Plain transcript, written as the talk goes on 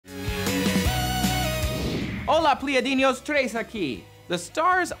Hola Pleiadinos, tres aquí. The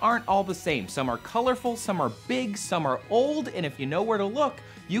stars aren't all the same. Some are colorful, some are big, some are old, and if you know where to look,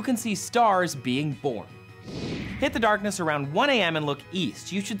 you can see stars being born. Hit the darkness around 1 a.m. and look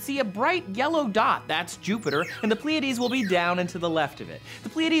east. You should see a bright yellow dot, that's Jupiter, and the Pleiades will be down and to the left of it. The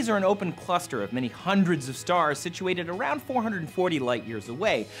Pleiades are an open cluster of many hundreds of stars situated around 440 light years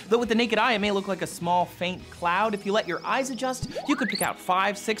away. Though with the naked eye it may look like a small faint cloud, if you let your eyes adjust, you could pick out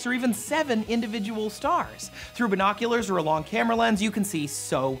 5, 6, or even 7 individual stars. Through binoculars or a long camera lens, you can see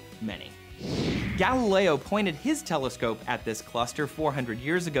so many. Galileo pointed his telescope at this cluster 400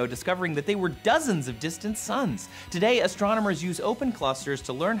 years ago, discovering that they were dozens of distant suns. Today, astronomers use open clusters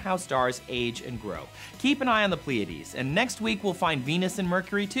to learn how stars age and grow. Keep an eye on the Pleiades, and next week we'll find Venus and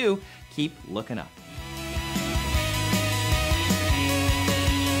Mercury too. Keep looking up.